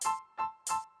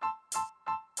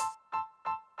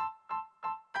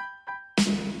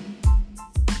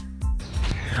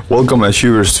Welcome,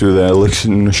 achievers, to the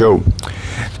Listen Show.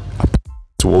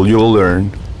 Well, you'll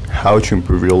learn how to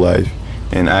improve your life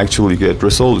and actually get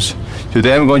results.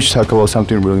 Today, I'm going to talk about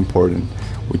something really important,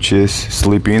 which is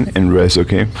sleeping and rest.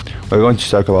 Okay, we're going to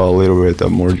talk about a little bit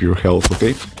more your health.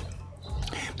 Okay,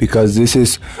 because this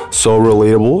is so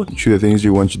relatable to the things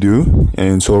you want to do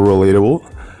and so relatable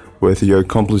with your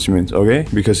accomplishments. Okay,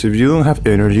 because if you don't have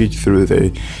energy through the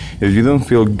day, if you don't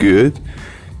feel good,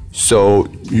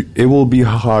 it will be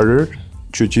harder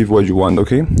to achieve what you want.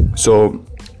 Okay, so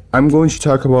I'm going to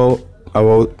talk about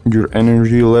your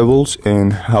energy levels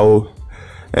and how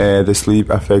the sleep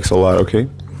affects a lot. Okay,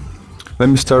 let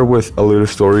me start with a little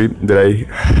story that I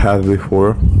had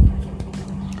before.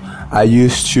 I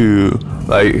used to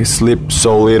sleep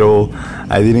so little.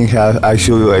 I didn't have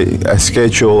actually a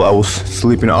schedule. I was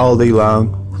sleeping all day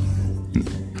long.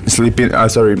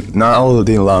 Not all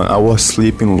day long. I was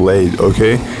sleeping late,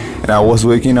 okay? And I was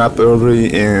waking up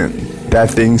early, and that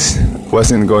things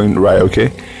wasn't going right,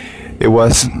 okay? It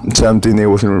was something that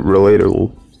wasn't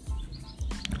relatable.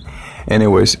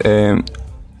 Anyways,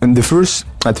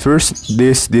 at first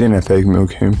this didn't affect me,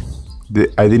 okay?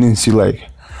 I didn't see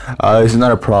it's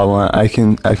not a problem. I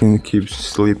can keep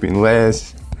sleeping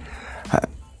less.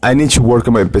 I need to work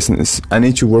on my business. I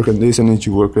need to work on this. I need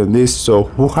to work on this. So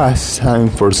who has time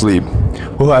for sleep?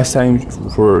 Who has time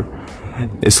for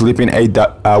sleeping 8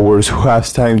 hours? Who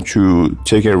has time to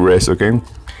take a rest? Okay.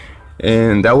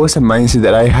 And that was a mindset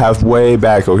that I have way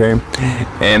back. Okay.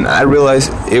 And I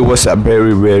realized it was a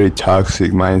very, very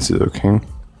toxic mindset. Okay.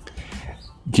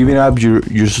 Giving up your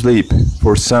sleep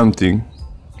for something,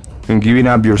 and giving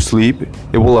up your sleep,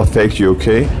 it will affect you.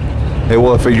 Okay. It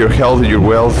will affect your health, your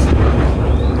wealth,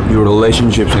 your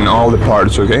relationships, and all the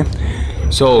parts. Okay,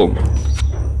 so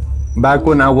back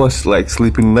when I was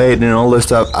sleeping late and all that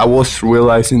stuff, I was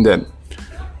realizing that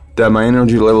my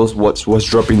energy levels was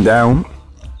dropping down.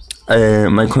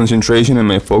 My concentration and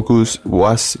my focus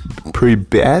was pretty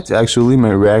bad, actually.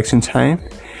 My reaction time,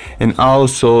 and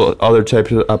also other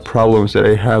types of problems that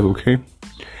I have. Okay,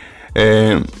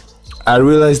 and I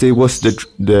realized it was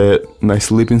my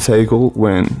sleeping cycle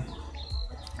when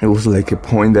it was a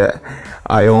point that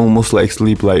I almost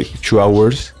sleep 2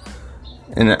 hours,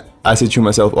 and I said to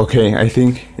myself, okay, I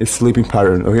think it's sleeping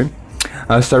pattern. Okay,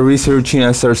 I start researching,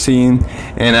 I start seeing,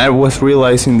 and I was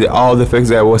realizing that all the effects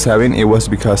that I was having, it was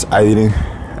because I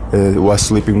didn't was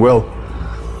sleeping well.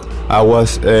 I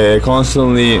was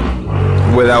constantly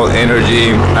without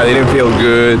energy. I didn't feel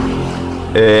good.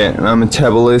 My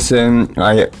metabolism,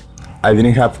 I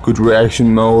didn't have good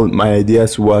reaction mode. My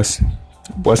ideas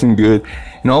wasn't good,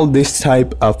 and all this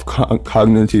type of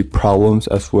cognitive problems,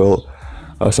 as well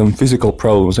as some physical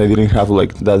problems. I didn't have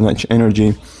that much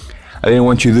energy. I didn't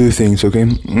want to do things. Okay,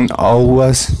 and all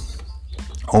was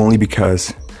only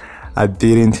because I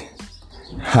didn't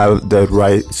have the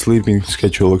right sleeping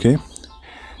schedule. Okay,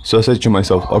 so I said to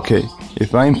myself, okay,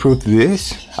 if I improve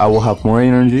this, I will have more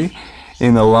energy.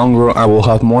 In the long run, I will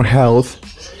have more health,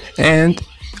 and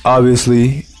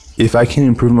obviously, if I can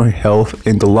improve my health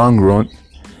in the long run,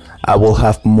 I will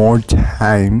have more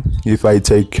time if I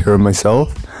take care of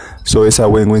myself. So it's a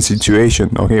win-win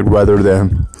situation, okay? Rather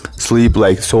than sleep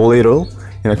so little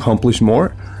and accomplish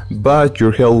more, but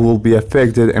your health will be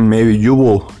affected, and maybe you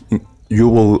will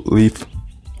live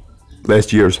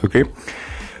less years, okay?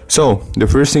 So the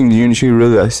first thing you need to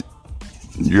realize,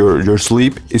 your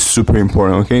sleep is super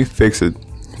important, okay? Fix it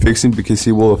because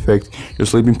it will affect your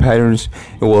sleeping patterns.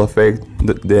 It will affect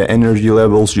the energy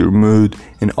levels, your mood,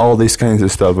 and all these kinds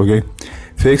of stuff. Okay,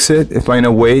 fix it and find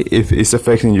a way if it's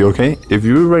affecting you. Okay, if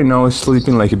you right now is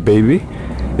sleeping like a baby,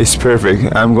 it's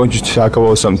perfect. I'm going to talk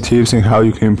about some tips and how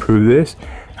you can improve this,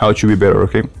 how to be better.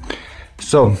 Okay,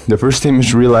 so the first thing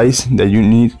is realize that you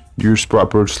need your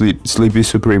proper sleep. Sleep is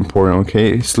super important.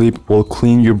 Okay, sleep will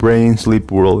clean your brain. Sleep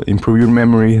will improve your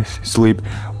memory. Sleep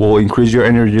will increase your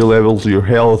energy levels, your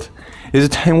health. It's a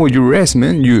time where you rest,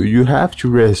 man. You have to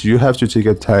rest. You have to take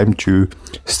a time to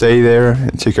stay there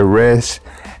and take a rest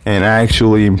and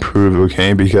actually improve.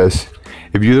 Okay, because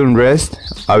if you don't rest,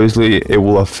 obviously it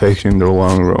will affect you in the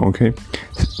long run. Okay,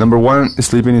 number one,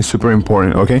 sleeping is super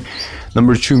important. Okay,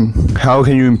 number two, how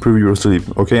can you improve your sleep?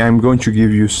 Okay, I'm going to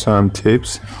give you some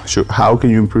tips. So how can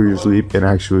you improve your sleep and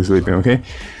actually sleeping? Okay,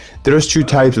 there's two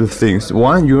types of things.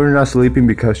 One, you're not sleeping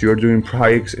because you're doing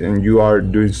projects and you are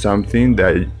doing something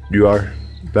that you are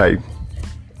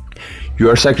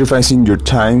sacrificing your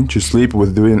time to sleep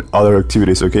with doing other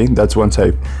activities. Okay, that's one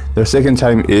type. The second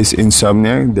type is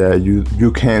insomnia, that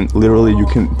you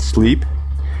can't sleep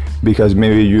because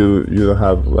maybe you don't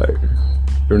have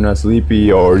you're not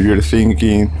sleepy, or you're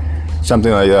thinking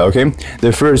something like that. Okay,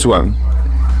 the first one,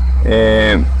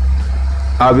 and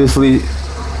obviously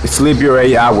sleep your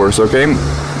 8 hours, okay?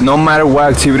 No matter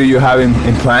what activity you have in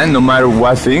plan, no matter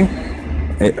what thing,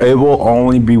 it will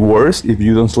only be worse if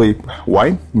you don't sleep.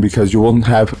 Why? Because you won't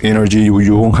have energy,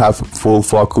 you won't have full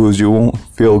focus, you won't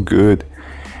feel good,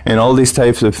 and all these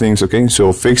types of things, okay?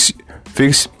 So fix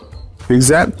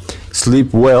that,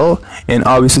 sleep well, and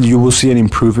obviously you will see an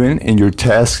improvement in your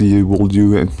tasks you will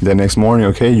do it the next morning,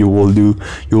 okay? You will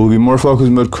be more focused,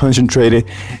 more concentrated,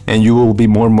 and you will be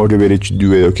more motivated to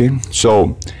do it, okay?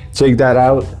 So take that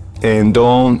out and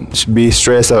don't be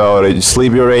stressed about it.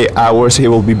 Sleep your 8 hours, it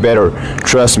will be better,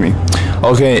 trust me.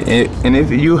 Okay, and if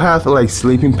you have like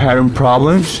sleeping pattern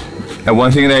problems,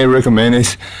 one thing that I recommend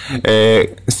is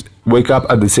wake up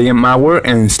at the same hour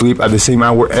and sleep at the same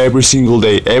hour every single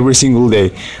day,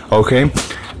 okay?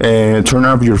 Turn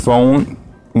off your phone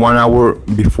 1 hour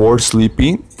before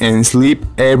sleeping and sleep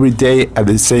every day at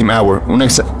the same hour. One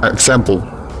example,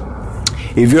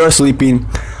 if you are sleeping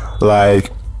like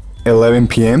 11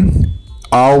 p.m.,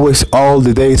 always, all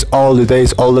the days,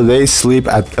 sleep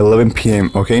at 11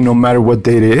 p.m., okay? No matter what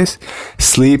day it is,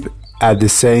 sleep at the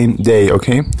same day,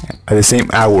 okay? At the same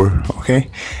hour, okay?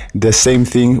 The same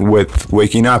thing with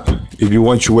waking up. If you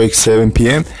want to wake 7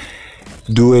 p.m.,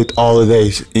 do it all the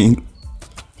days.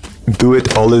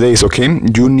 Okay?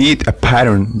 You need a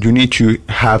pattern. You need to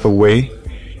have a way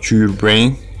to your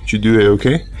brain to do it,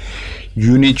 okay?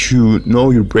 You need to know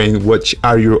your brain, what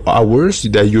are your hours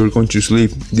that you're going to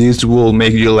sleep. This will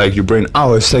make you like your brain,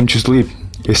 oh, it's time to sleep.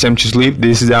 This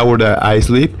is the hour that I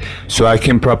sleep, so I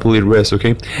can properly rest,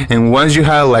 okay? And once you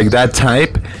have like that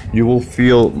type, you will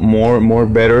feel more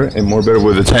better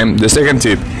with the time. The second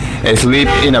tip is sleep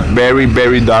in a very,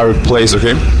 very dark place,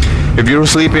 okay? If you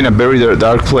sleep in a very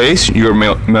dark place, you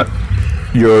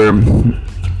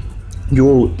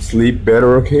will sleep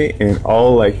better, okay? And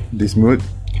all like this mood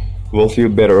will feel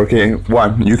better, okay?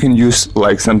 One, you can use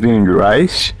like something in your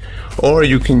eyes, or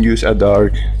you can use a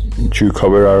dark to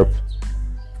cover up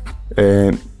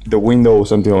the window or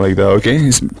something like that, okay?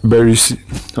 It's very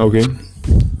okay.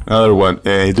 Another one,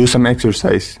 do some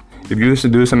exercise. If you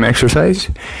do some exercise,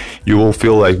 you will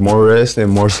feel like more rest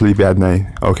and more sleep at night,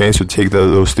 okay? So take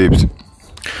those tips,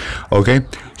 okay?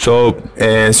 So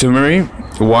summary: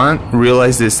 one,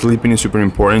 realize that sleeping is super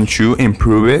important. Two,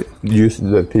 improve it, use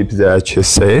the tips that I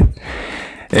just said,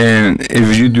 and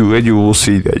if you do it, you will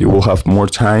see that you will have more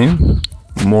time,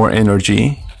 more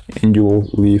energy, and you will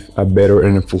live a better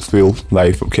and a fulfilled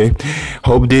life, okay?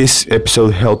 Hope this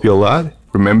episode helped you a lot.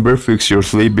 Remember, fix your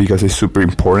sleep because it's super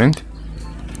important.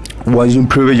 Once you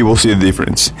improve it, you will see the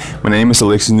difference. My name is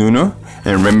Alexis Nuno,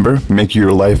 and remember, make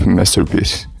your life a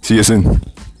masterpiece. See you soon.